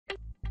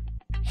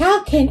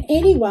How can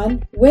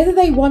anyone, whether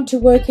they want to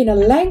work in a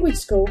language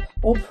school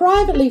or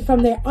privately from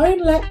their own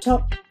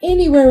laptop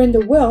anywhere in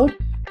the world,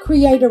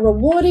 create a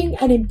rewarding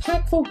and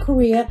impactful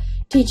career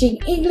teaching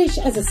English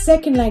as a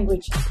second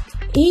language,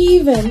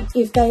 even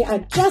if they are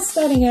just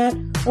starting out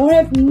or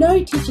have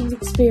no teaching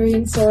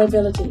experience or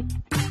ability?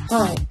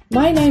 Hi,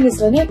 my name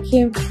is Lynette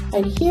Kim,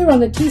 and here on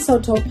the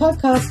TESOL Talk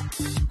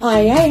podcast,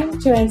 I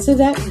aim to answer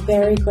that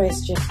very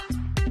question.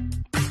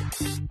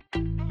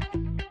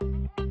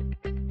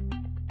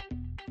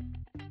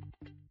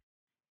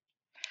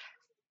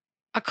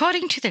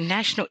 According to the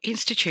National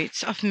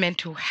Institutes of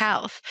Mental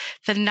Health,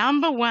 the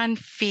number one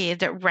fear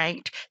that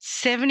ranked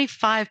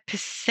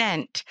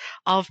 75%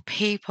 of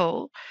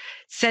people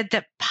said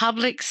that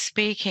public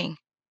speaking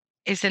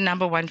is the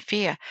number one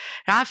fear.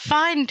 Now, I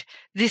find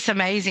this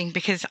amazing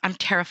because I'm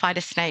terrified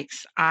of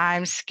snakes.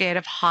 I'm scared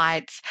of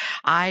heights.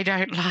 I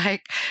don't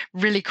like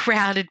really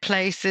crowded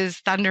places,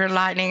 thunder and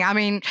lightning. I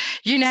mean,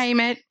 you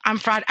name it, I'm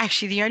frightened.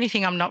 Actually, the only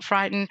thing I'm not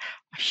frightened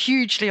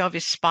hugely of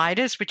is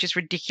spiders, which is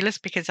ridiculous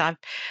because I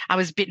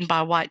was bitten by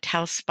a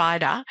white-tailed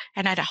spider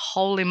and had a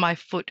hole in my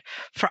foot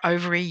for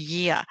over a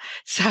year.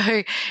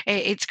 So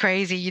it's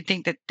crazy. You'd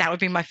think that would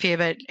be my fear,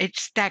 but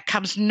that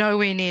comes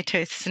nowhere near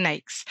to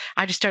snakes.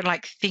 I just don't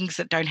like things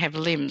that don't have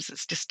limbs.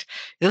 It's just,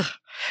 ugh.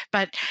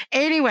 But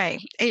anyway,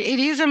 it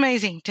is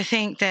amazing to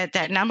think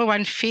that number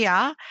one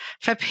fear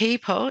for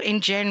people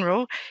in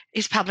general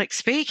is public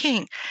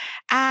speaking.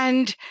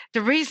 And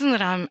the reason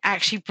that I'm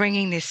actually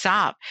bringing this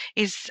up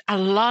is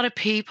a lot of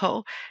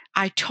people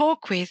I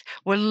talk with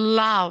will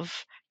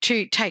love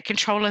to take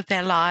control of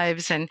their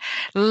lives and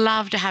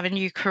love to have a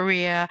new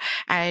career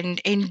and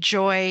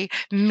enjoy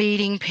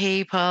meeting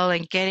people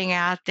and getting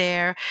out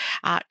there,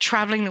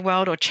 traveling the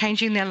world or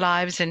changing their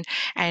lives and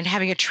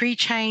having a tree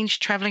change,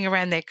 traveling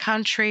around their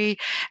country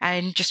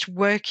and just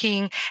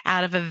working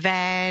out of a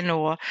van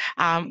or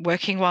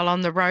working while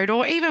on the road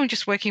or even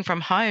just working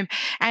from home.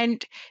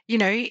 And, you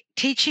know,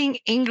 teaching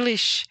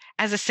English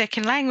as a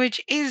second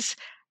language is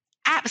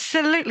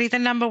absolutely the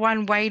number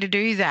one way to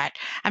do that.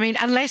 I mean,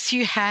 unless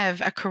you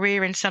have a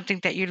career in something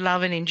that you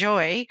love and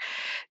enjoy,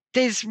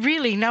 there's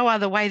really no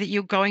other way that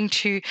you're going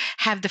to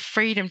have the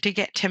freedom to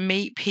get to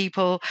meet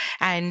people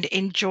and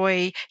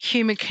enjoy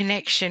human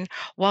connection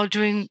while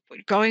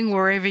going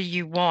wherever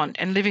you want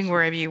and living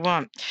wherever you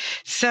want.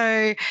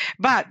 So,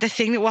 but the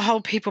thing that will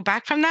hold people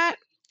back from that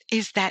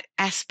is that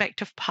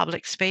aspect of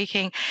public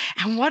speaking.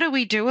 And what do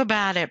we do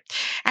about it?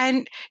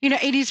 And, you know,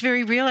 it is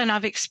very real, and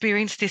I've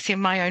experienced this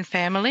in my own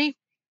family.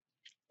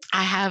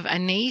 I have a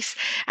niece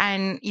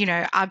and, you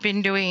know, I've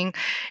been doing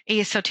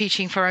ESL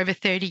teaching for over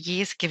 30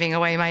 years, giving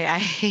away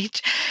my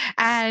age,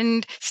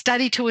 and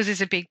study tours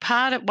is a big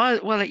part of,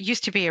 well, it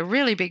used to be a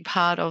really big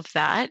part of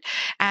that.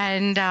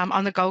 And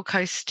on the Gold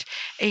Coast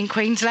in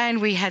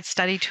Queensland, we had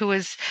study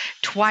tours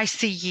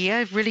twice a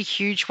year, really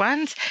huge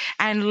ones,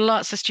 and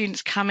lots of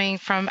students coming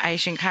from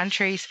Asian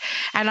countries.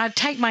 And I'd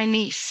take my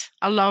niece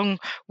along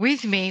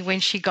with me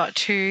when she got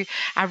to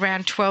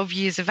around 12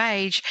 years of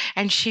age,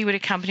 and she would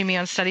accompany me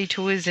on study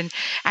tours.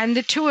 And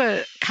the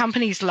tour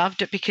companies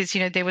loved it because,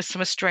 you know, there were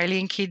some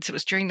Australian kids. It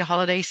was during the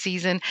holiday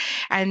season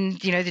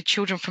and, you know, the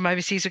children from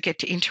overseas would get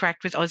to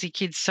interact with Aussie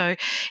kids. So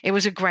it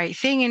was a great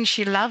thing and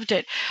she loved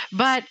it.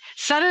 But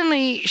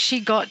suddenly she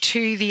got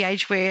to the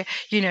age where,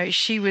 you know,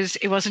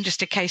 it wasn't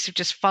just a case of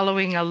just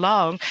following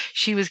along.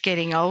 She was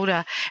getting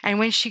older. And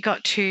when she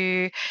got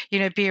to, you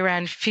know, be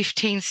around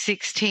 15,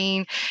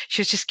 16,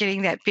 she was just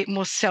getting that bit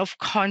more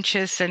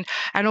self-conscious and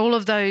all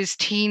of those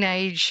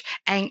teenage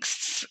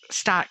angsts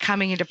start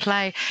coming into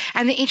play.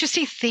 And the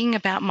interesting thing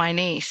about my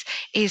niece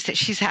is that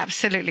she's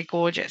absolutely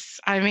gorgeous.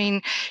 I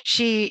mean,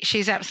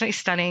 she's absolutely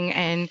stunning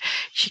and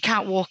she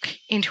can't walk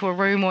into a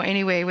room or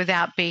anywhere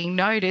without being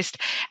noticed.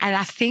 And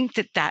I think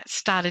that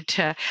started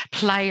to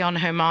play on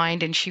her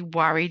mind, and she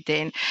worried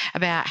then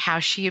about how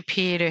she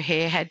appeared. Her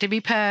hair had to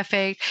be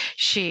perfect.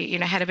 She, you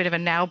know, had a bit of a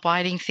nail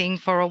biting thing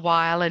for a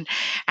while.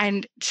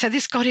 And so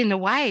this got in the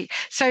way.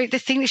 So the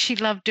thing that she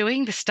loved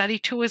doing, the study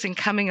tours and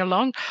coming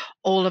along,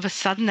 all of a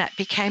sudden that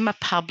became a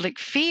public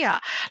fear.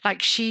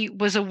 Like she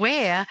was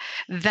aware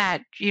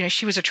that, you know,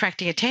 she was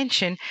attracting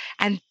attention,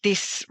 and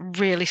this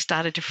really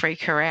started to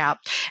freak her out.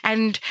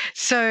 And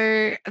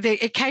so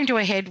it came to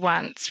a head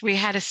once. We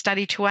had a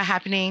study tour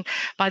happening.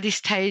 By this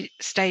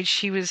stage,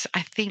 she was,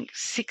 I think,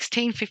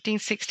 16,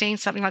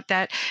 something like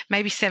that,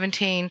 maybe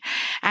 17.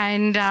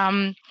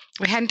 And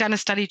we hadn't done a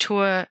study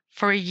tour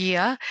for a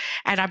year,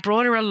 and I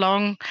brought her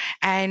along,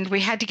 and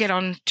we had to get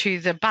on to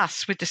the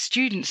bus with the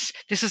students.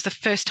 This was the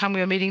first time we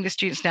were meeting the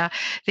students. Now,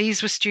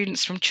 these were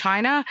students from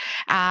China,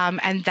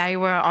 and they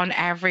were on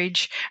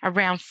average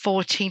around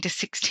 14 to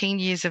 16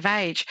 years of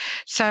age.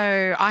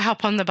 So I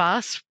hop on the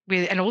bus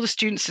and all the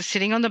students are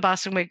sitting on the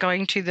bus, and we're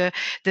going to the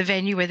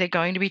venue where they're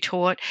going to be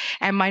taught.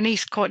 And my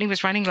niece Courtney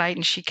was running late,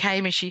 and she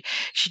came and she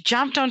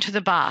jumped onto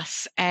the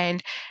bus,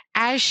 and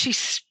as she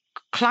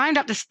climbed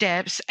up the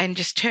steps and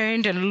just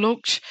turned and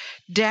looked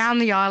down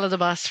the aisle of the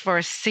bus for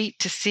a seat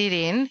to sit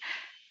in,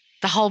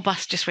 the whole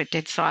bus just went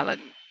dead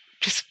silent.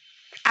 Just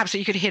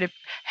absolutely, you could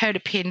heard a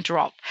pin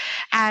drop.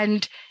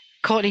 And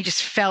Courtney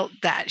just felt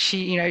that.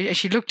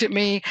 She looked at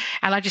me,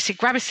 and I just said,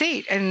 grab a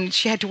seat. And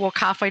she had to walk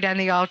halfway down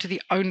the aisle to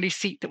the only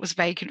seat that was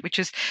vacant, which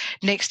was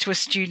next to a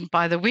student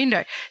by the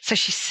window. So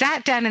she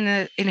sat down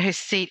in her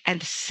seat,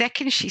 and the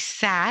second she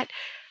sat,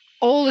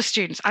 all the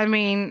students, I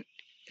mean,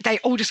 they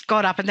all just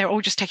got up and they're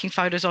all just taking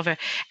photos of her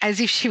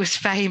as if she was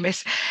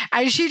famous.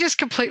 And she just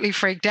completely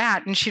freaked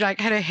out, and she like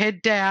had her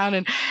head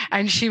down,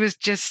 and she was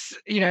just,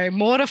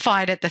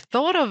 mortified at the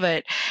thought of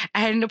it.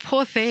 And the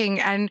poor thing.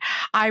 And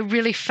I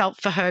really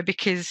felt for her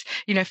because,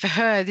 for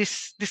her,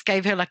 this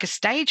gave her like a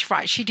stage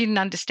fright. She didn't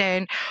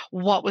understand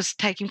what was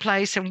taking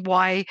place and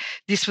why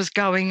this was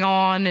going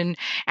on. And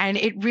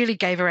it really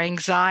gave her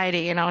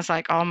anxiety. And I was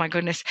like, oh my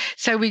goodness.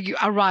 So we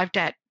arrived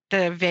at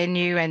the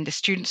venue, and the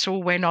students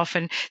all went off,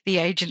 and the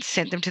agents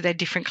sent them to their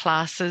different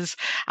classes,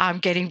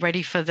 getting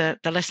ready for the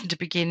lesson to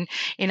begin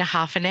in a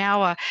half an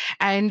hour.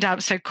 And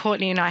so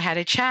Courtney and I had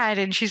a chat,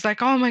 and she's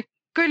like, oh my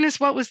goodness,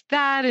 what was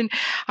that? And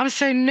I'm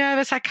so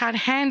nervous, I can't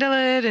handle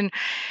it. And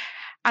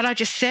I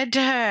just said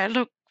to her,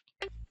 look,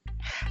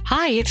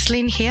 hi, it's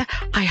Lynn here.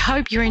 I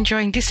hope you're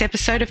enjoying this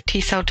episode of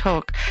TESOL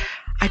Talk.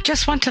 I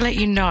just want to let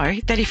you know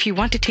that if you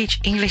want to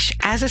teach English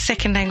as a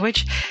second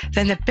language,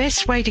 then the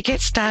best way to get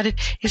started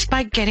is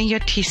by getting your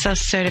TESOL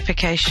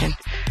certification.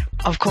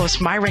 Of course,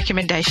 my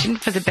recommendation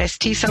for the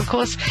best TESOL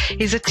course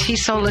is a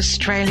TESOL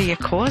Australia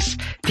course,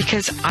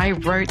 because I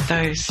wrote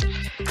those.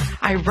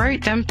 I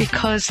wrote them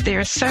because there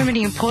are so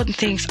many important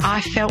things I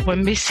felt were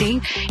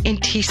missing in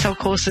TESOL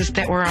courses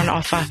that were on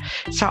offer.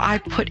 So I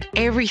put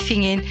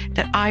everything in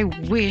that I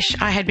wish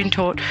I had been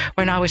taught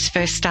when I was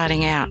first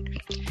starting out.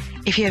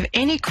 If you have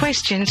any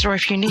questions, or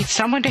if you need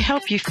someone to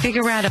help you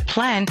figure out a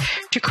plan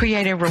to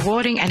create a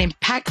rewarding and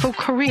impactful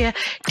career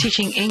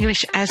teaching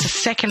English as a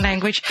second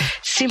language,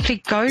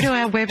 simply go to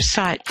our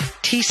website,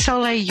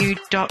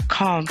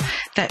 tesolau.com.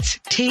 That's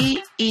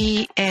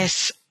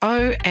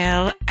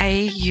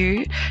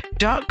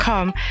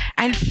TESOLAU.com,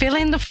 and fill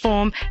in the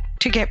form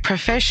to get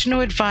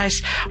professional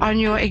advice on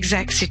your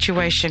exact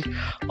situation.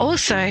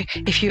 Also,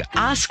 if you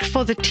ask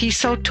for the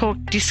TESOL Talk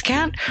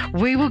discount,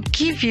 we will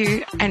give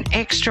you an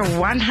extra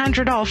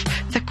 $100 off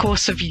the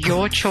course of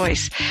your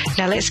choice.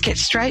 Now let's get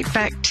straight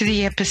back to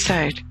the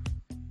episode.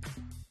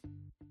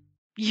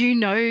 You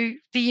know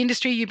the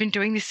industry, you've been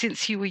doing this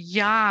since you were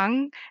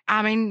young.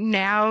 I mean,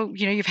 now,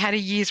 you've had a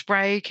year's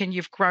break and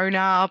you've grown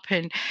up,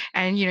 and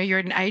you're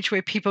at an age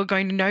where people are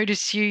going to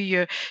notice you.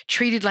 You're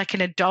treated like an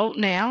adult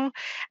now.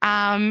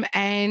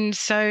 And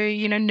so,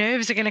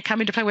 nerves are going to come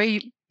into play where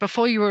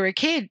before you were a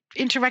kid,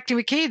 interacting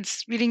with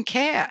kids, you didn't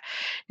care.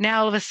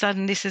 Now, all of a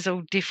sudden, this is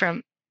all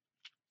different.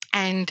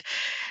 And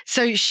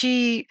so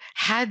she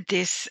had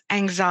this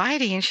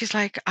anxiety, and she's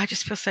like, I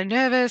just feel so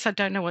nervous. I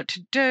don't know what to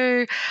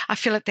do. I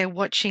feel like they're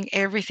watching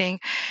everything.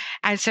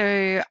 And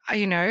so,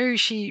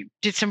 she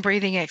did some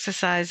breathing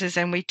exercises,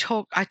 and I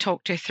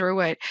talked her through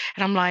it.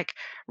 And I'm like,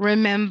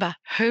 remember,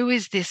 who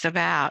is this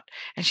about?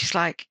 And she's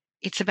like,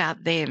 it's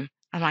about them.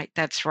 I'm like,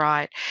 that's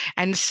right.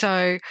 And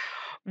so,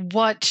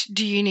 what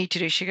do you need to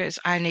do? She goes,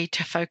 I need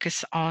to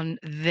focus on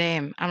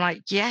them. I'm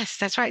like, yes,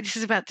 that's right. This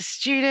is about the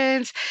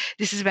students.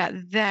 This is about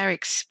their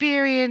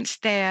experience.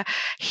 They're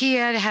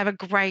here to have a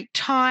great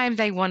time.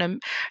 They want to,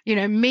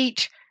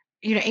 meet,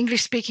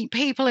 English speaking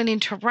people and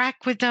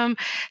interact with them.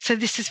 So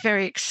this is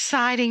very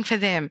exciting for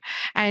them.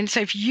 And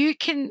so if you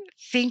can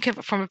think of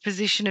it from a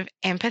position of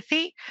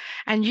empathy,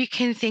 and you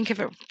can think of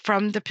it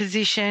from the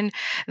position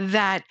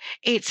that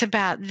it's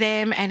about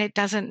them and it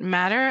doesn't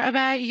matter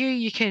about you,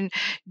 you can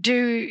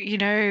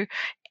do,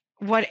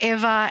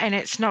 whatever, and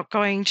it's not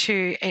going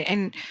to,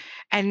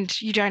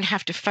 and you don't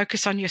have to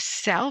focus on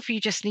yourself.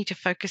 You just need to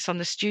focus on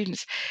the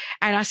students.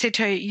 And I said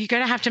to her, you're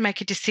going to have to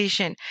make a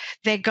decision.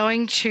 They're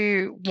going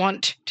to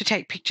want to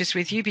take pictures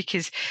with you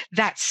because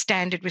that's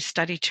standard with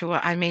study tour.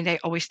 I mean, they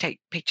always take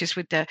pictures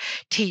with the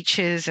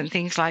teachers and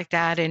things like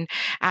that. And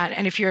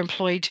if you're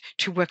employed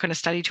to work on a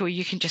study tour,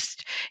 you can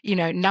just,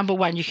 number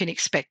one, you can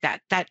expect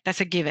that. That's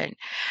a given.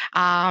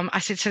 I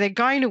said, so they're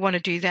going to want to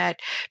do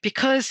that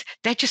because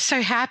they're just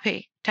so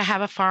happy to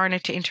have a foreigner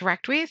to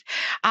interact with.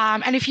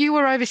 And if you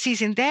were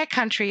overseas in their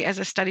country as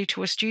a study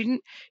tour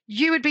student,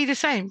 you would be the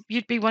same.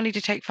 You'd be wanting to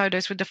take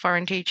photos with the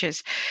foreign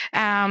teachers.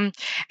 And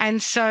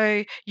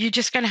so you're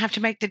just going to have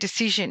to make the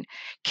decision.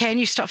 Can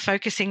you stop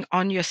focusing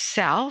on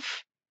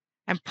yourself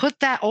and put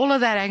all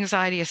of that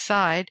anxiety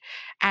aside,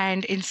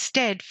 and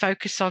instead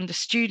focus on the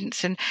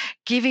students and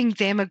giving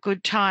them a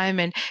good time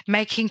and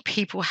making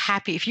people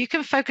happy? If you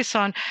can focus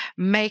on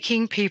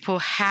making people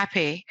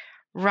happy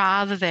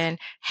rather than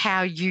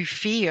how you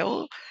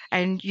feel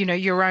and,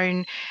 your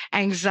own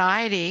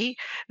anxiety,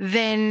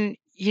 then,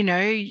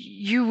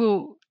 you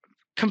will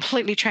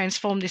completely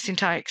transform this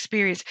entire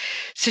experience.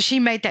 So she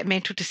made that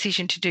mental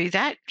decision to do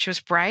that. She was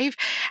brave.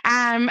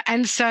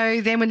 And so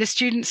then when the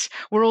students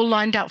were all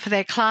lined up for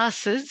their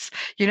classes,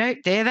 there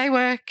they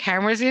were,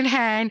 cameras in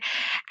hand,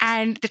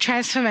 and the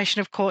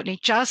transformation of Courtney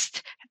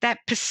just that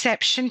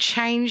perception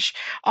change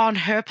on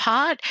her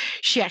part.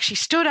 She actually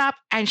stood up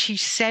and she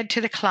said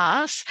to the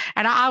class,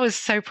 and I was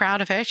so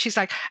proud of her. She's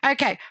like,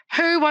 okay,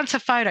 who wants a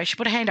photo? She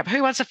put her hand up.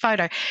 Who wants a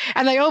photo?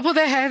 And they all put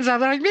their hands up.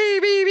 They're like, me,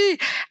 me, me.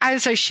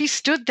 And so she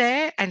stood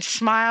there and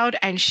smiled,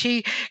 and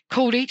she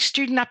called each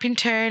student up in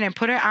turn and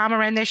put her arm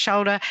around their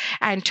shoulder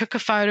and took a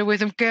photo with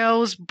them,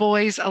 girls,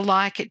 boys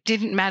alike. It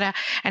didn't matter.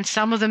 And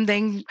some of them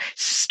then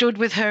stood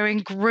with her in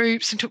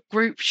groups and took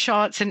group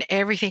shots and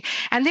everything.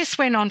 And this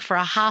went on for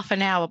a half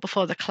an hour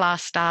before the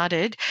class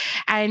started.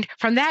 And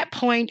from that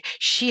point,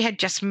 she had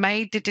just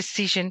made the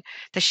decision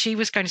that she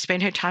was going to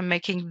spend her time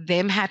making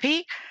them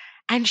happy.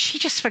 And she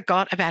just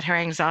forgot about her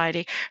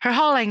anxiety. Her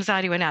whole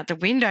anxiety went out the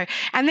window.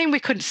 And then we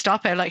couldn't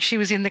stop her. Like, she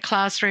was in the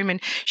classroom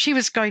and she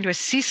was going to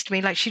assist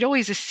me. Like, she'd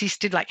always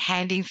assisted, like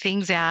handing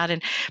things out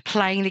and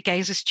playing the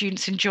games with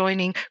students and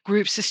joining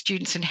groups of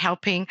students and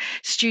helping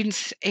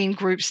students in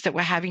groups that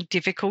were having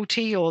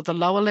difficulty, or the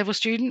lower level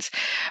students.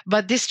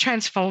 But this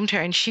transformed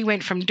her, and she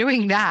went from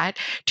doing that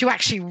to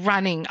actually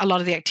running a lot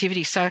of the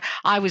activities. So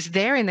I was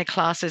there in the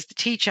class as the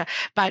teacher,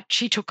 but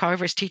she took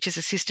over as teacher's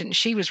assistant, and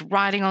she was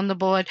writing on the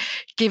board,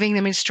 giving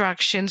them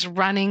instructions,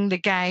 running the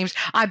games.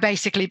 I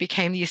basically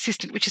became the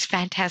assistant, which is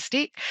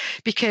fantastic,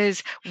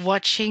 because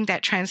watching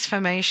that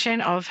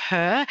transformation of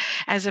her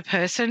as a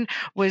person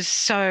was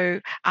so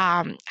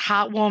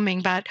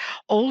heartwarming, but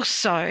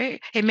also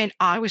it meant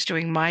I was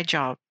doing my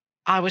job.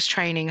 I was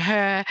training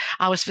her,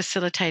 I was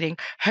facilitating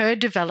her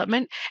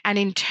development, and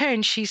in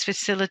turn, she's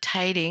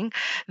facilitating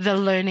the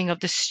learning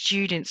of the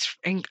students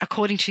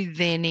according to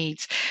their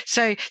needs.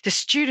 So the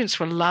students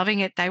were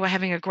loving it. They were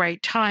having a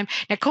great time.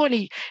 Now,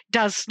 Courtney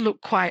does look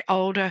quite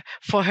older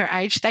for her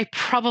age. They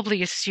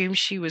probably assumed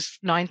she was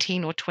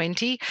 19 or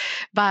 20,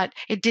 but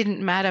it didn't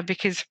matter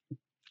because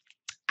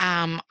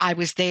I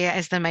was there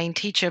as the main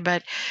teacher.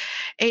 But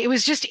it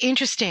was just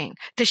interesting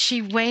that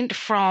she went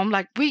from,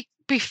 like,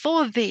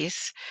 before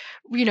this,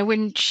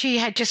 when she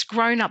had just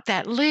grown up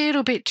that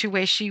little bit to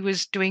where she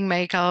was doing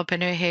makeup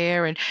and her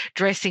hair and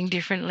dressing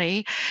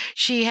differently,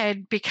 she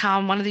had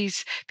become one of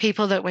these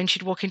people that when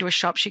she'd walk into a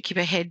shop, she'd keep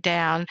her head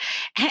down.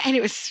 And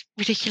it was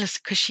ridiculous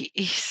because she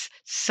is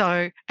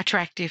so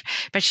attractive,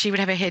 but she would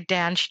have her head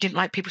down. She didn't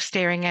like people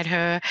staring at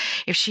her.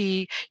 If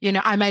she,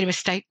 I made a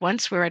mistake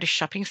once. We were at a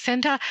shopping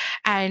center,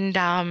 and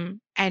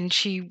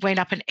she went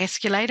up an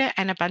escalator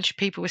and a bunch of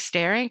people were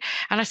staring.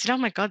 And I said, oh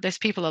my God, those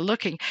people are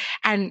looking.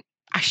 And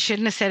I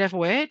shouldn't have said a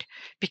word,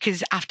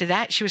 because after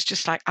that, she was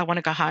just like, I want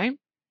to go home.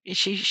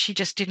 She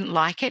just didn't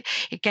like it.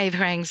 It gave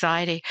her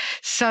anxiety.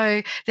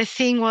 So the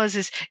thing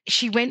is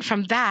she went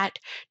from that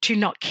to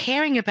not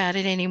caring about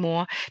it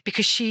anymore,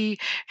 because she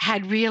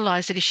had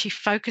realized that if she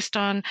focused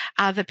on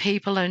other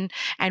people and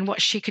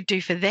what she could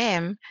do for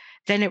them,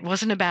 then it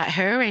wasn't about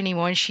her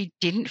anymore, and she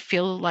didn't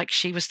feel like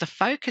she was the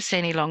focus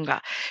any longer.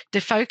 The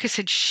focus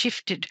had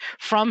shifted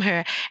from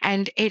her,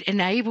 and it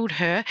enabled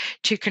her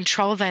to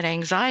control that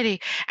anxiety.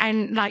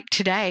 And like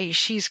today,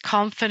 she's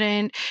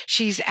confident,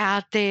 she's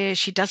out there,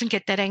 she doesn't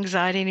get that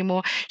anxiety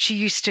anymore. She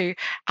used to,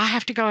 I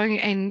have to go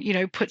and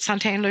put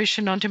suntan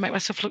lotion on to make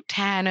myself look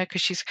tanner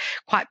because she's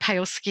quite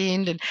pale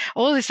skinned and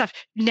all this stuff.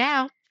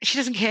 Now she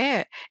doesn't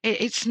care.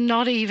 It's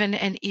not even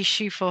an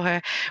issue for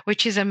her,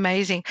 which is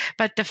amazing.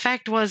 But the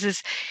fact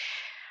is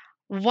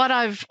what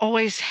I've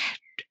always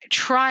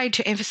tried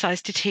to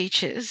emphasize to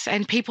teachers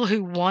and people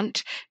who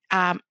want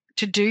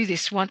to do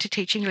this, want to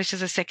teach English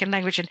as a second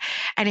language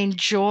and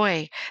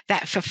enjoy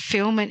that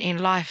fulfillment in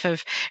life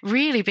of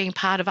really being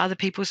part of other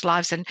people's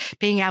lives and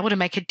being able to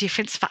make a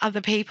difference for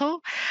other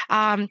people,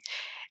 but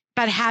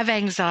have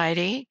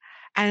anxiety.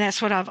 And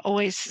that's what I've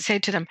always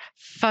said to them.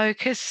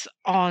 Focus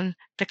on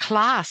the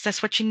class.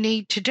 That's what you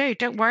need to do.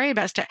 Don't worry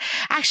about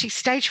Actually,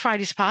 stage fright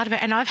is part of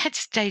it. And I've had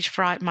stage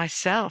fright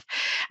myself.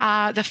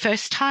 The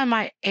first time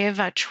I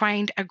ever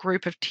trained a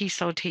group of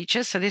TESOL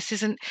teachers, so this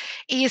isn't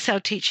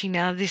ESL teaching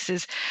now, this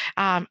is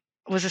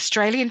was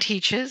Australian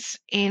teachers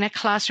in a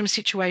classroom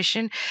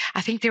situation. I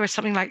think there were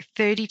something like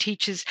 30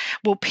 teachers,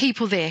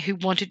 people there who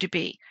wanted to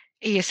be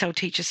ESL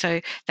teachers, so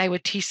they were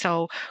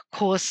TESOL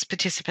course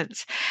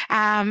participants.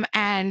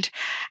 And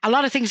a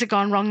lot of things had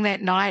gone wrong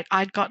that night.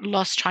 I'd got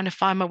lost trying to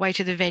find my way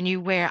to the venue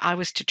where I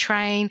was to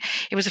train.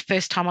 It was the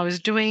first time I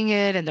was doing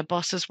it, and the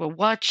bosses were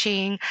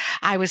watching.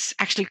 I was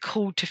actually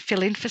called to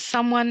fill in for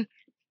someone.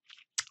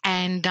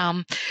 And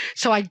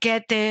so I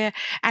get there,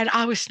 and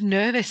I was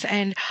nervous,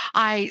 and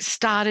I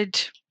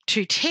started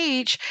to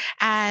teach,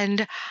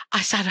 and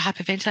I started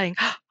hyperventilating.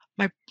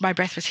 My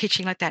breath was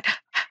hitching like that.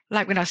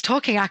 Like when I was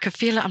talking, I could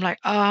feel it. I'm like,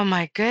 oh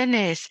my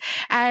goodness.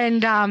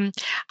 And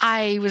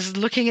I was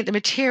looking at the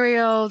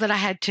material that I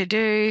had to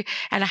do,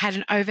 and I had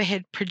an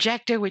overhead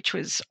projector, which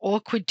was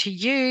awkward to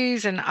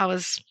use. And I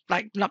was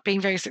like not being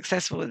very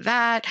successful with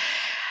that.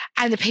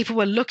 And the people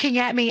were looking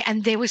at me,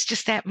 and there was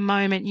just that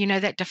moment,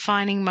 that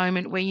defining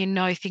moment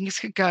where things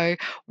could go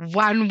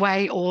one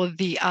way or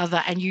the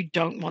other, and you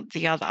don't want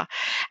the other.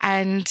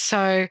 And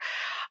so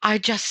I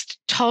just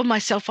told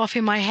myself off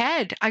in my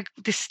head,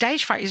 this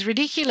stage fright is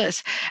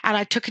ridiculous. And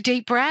I took a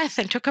deep breath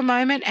and took a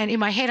moment. And in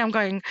my head, I'm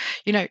going,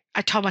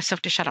 I told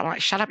myself to shut up. I'm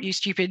like, shut up, you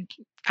stupid.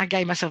 I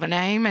gave myself a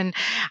name, and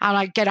I'm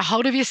like, get a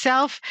hold of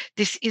yourself.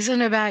 This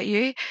isn't about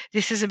you.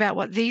 This is about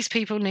what these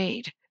people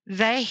need.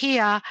 They're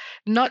here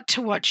not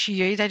to watch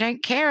you. They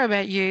don't care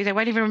about you. They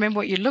won't even remember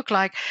what you look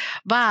like,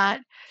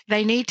 but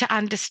they need to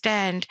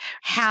understand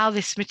how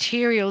this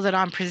material that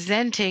I'm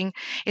presenting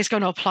is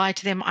going to apply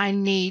to them. I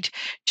need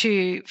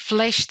to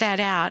flesh that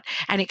out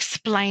and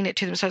explain it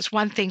to them. So it's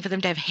one thing for them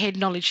to have head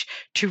knowledge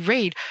to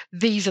read,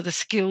 these are the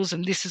skills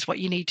and this is what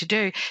you need to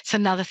do. It's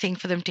another thing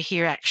for them to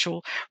hear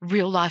actual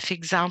real life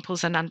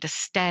examples and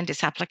understand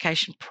its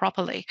application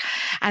properly.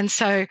 And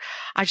so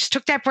I just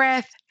took that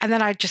breath, and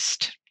then I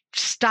just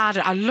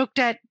started. I looked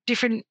at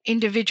different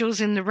individuals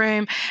in the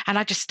room, and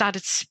I just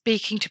started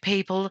speaking to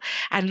people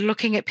and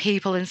looking at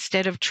people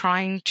instead of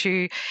trying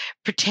to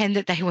pretend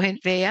that they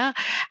weren't there.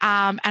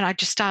 And I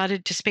just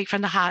started to speak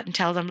from the heart and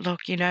tell them,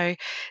 look,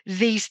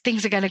 these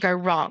things are going to go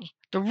wrong.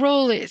 The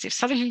rule is, if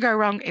something can go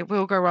wrong, it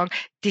will go wrong.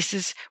 This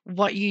is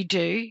what you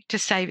do to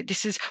save it.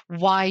 This is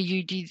why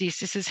you do this.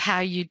 This is how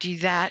you do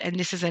that. And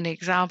this is an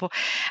example.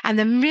 And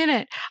the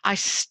minute I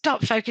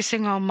stopped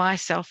focusing on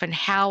myself and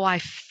how I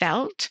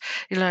felt,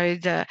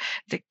 the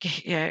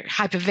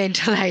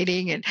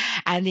hyperventilating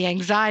and the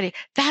anxiety,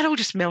 that all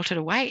just melted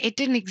away. It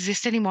didn't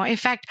exist anymore. In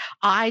fact,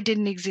 I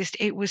didn't exist.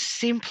 It was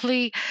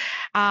simply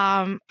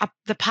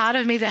the part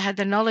of me that had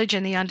the knowledge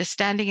and the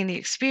understanding and the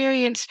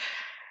experience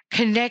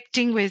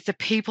connecting with the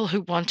people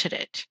who wanted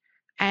it.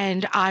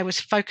 And I was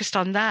focused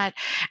on that.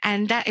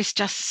 And that is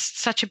just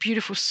such a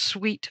beautiful,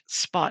 sweet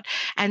spot.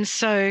 And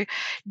so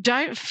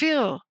don't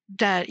feel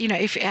that,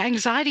 if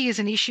anxiety is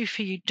an issue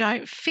for you,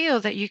 don't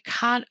feel that you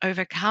can't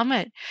overcome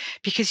it,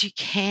 because you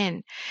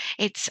can.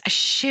 It's a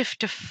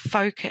shift of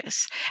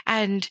focus.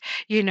 And,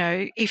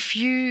 if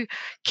you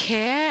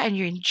care and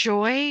you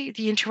enjoy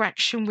the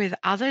interaction with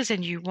others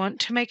and you want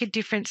to make a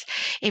difference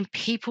in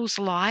people's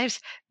lives,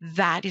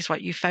 that is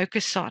what you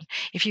focus on.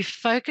 If you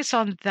focus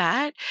on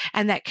that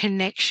and that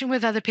connection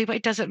with other people,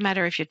 it doesn't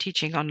matter if you're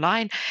teaching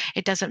online.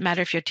 It doesn't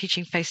matter if you're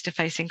teaching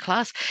face-to-face in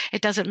class.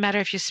 It doesn't matter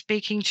if you're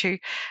speaking to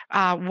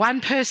one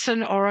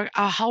person or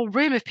a whole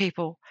room of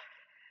people.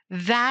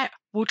 That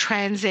will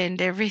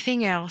transcend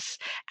everything else,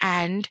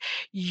 and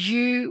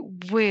you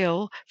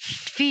will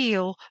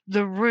feel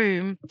the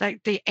room,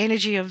 like the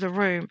energy of the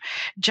room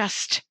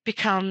just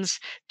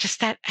becomes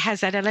has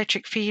that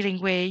electric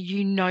feeling where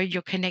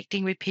you're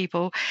connecting with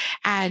people,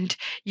 and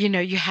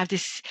you have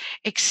this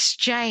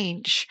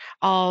exchange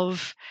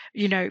of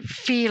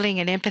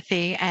feeling and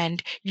empathy,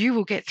 and you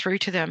will get through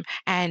to them,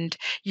 and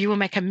you will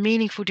make a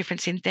meaningful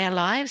difference in their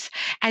lives,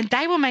 and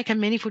they will make a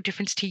meaningful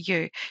difference to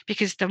you,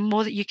 because the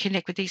more that you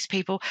connect with these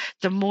people,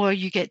 the more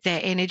you get their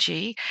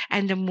energy,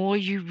 and the more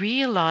you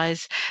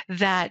realize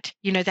that,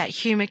 that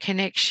human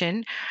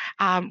connection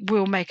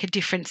will make a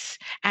difference,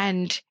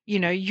 and,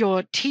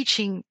 your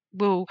teaching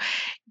will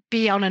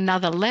be on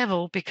another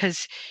level,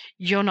 because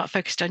you're not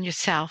focused on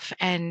yourself,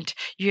 and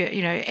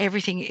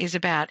everything is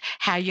about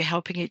how you're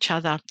helping each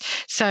other.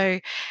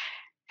 So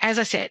as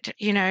I said,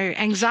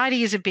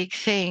 anxiety is a big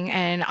thing,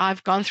 and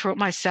I've gone through it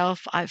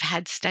myself. I've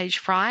had stage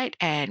fright,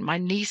 and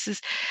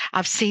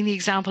I've seen the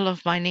example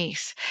of my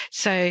niece.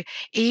 So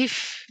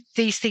if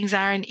these things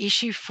are an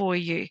issue for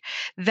you,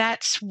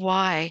 that's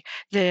why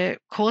the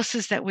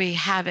courses that we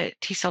have at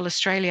TESOL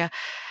Australia,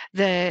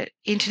 the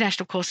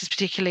international courses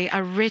particularly,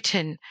 are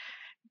written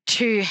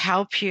to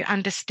help you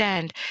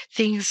understand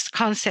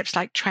concepts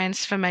like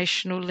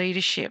transformational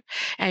leadership.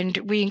 And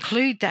we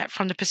include that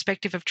from the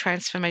perspective of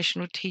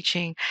transformational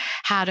teaching,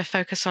 how to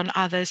focus on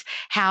others,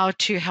 how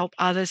to help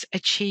others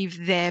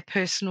achieve their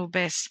personal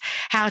best,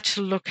 how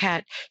to look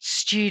at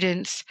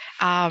students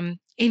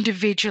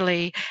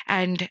individually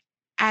and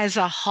as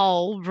a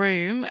whole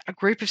a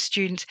group of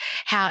students,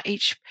 how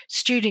each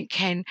student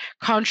can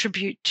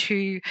contribute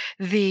to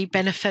the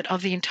benefit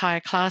of the entire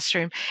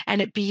classroom,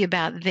 and it be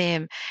about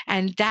them.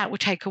 And that will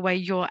take away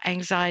your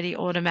anxiety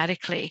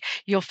automatically.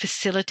 You're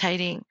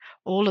facilitating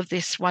all of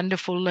this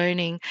wonderful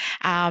learning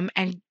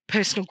and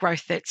personal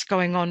growth that's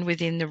going on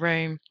within the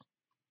room.